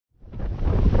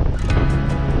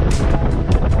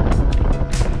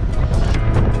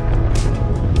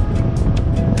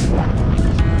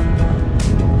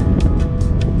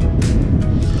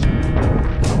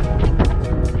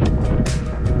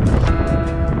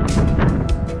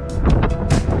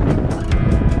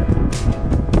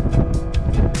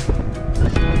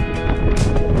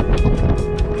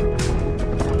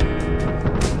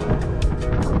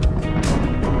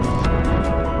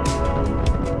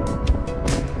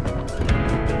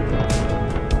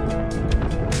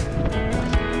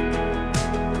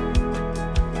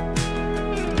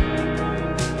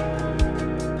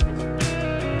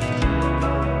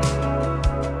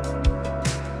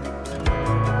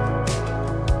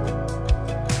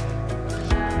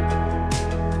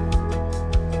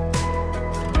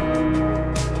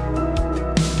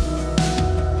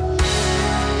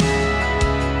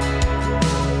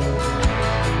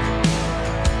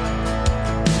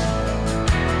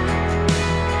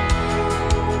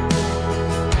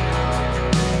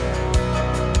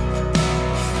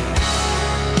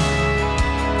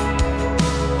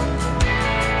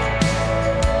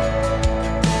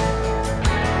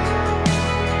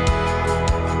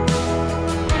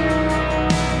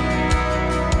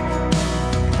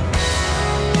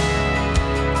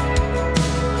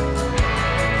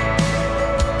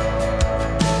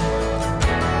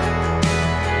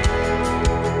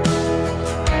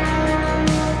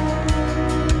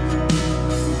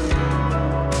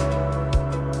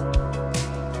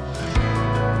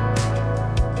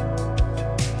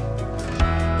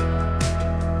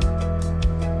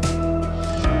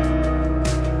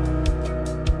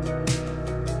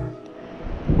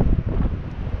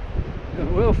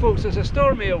Well folks, it's a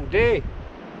stormy old day.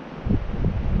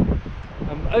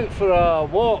 I'm out for a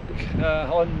walk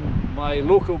on my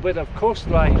local bit of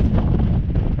coastline.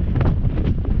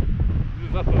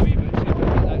 Move up a wee bit, see if I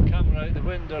get that camera out the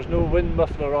wind. There's no wind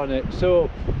muffler on it. So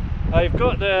I've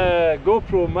got the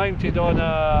GoPro mounted on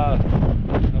a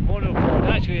monopod.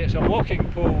 Actually it's a walking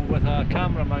pole with a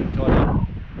camera mount on it.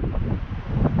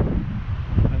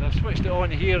 I've switched it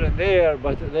on here and there,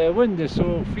 but the wind is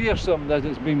so fearsome that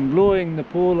it's been blowing the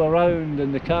pole around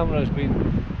and the camera's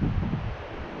been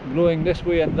blowing this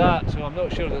way and that, so I'm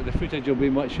not sure that the footage will be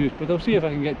much use, but I'll see if I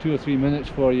can get 2 or 3 minutes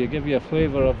for you, give you a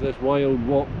flavour of this wild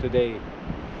walk today.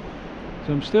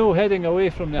 So I'm still heading away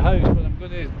from the house, but I'm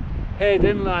going to head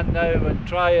inland now and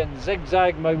try and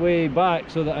zigzag my way back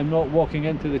so that I'm not walking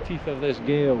into the teeth of this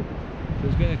gale. So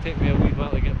it's going to take me a wee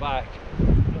while to get back.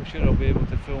 I'm not sure I'll be able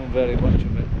to film very much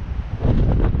of it.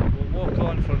 We'll walk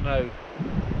on for now.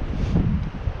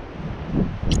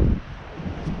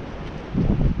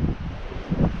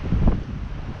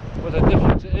 What a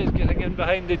difference it is getting in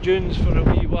behind the dunes for a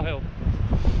wee while.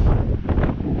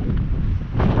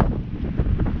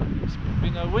 It's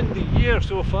been a windy year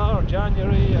so far.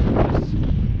 January and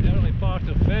this early part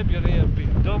of February have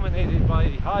been dominated by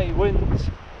high winds.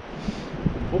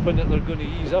 I'm hoping that they're going to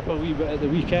ease up a wee bit at the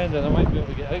weekend and I might be able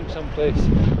to get out someplace.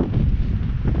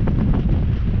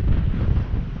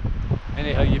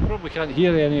 Anyhow, you probably can't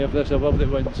hear any of this above the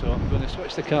wind, so I'm going to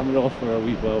switch the camera off for a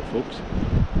wee while, folks.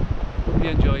 Hope you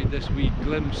enjoyed this wee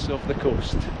glimpse of the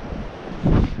coast.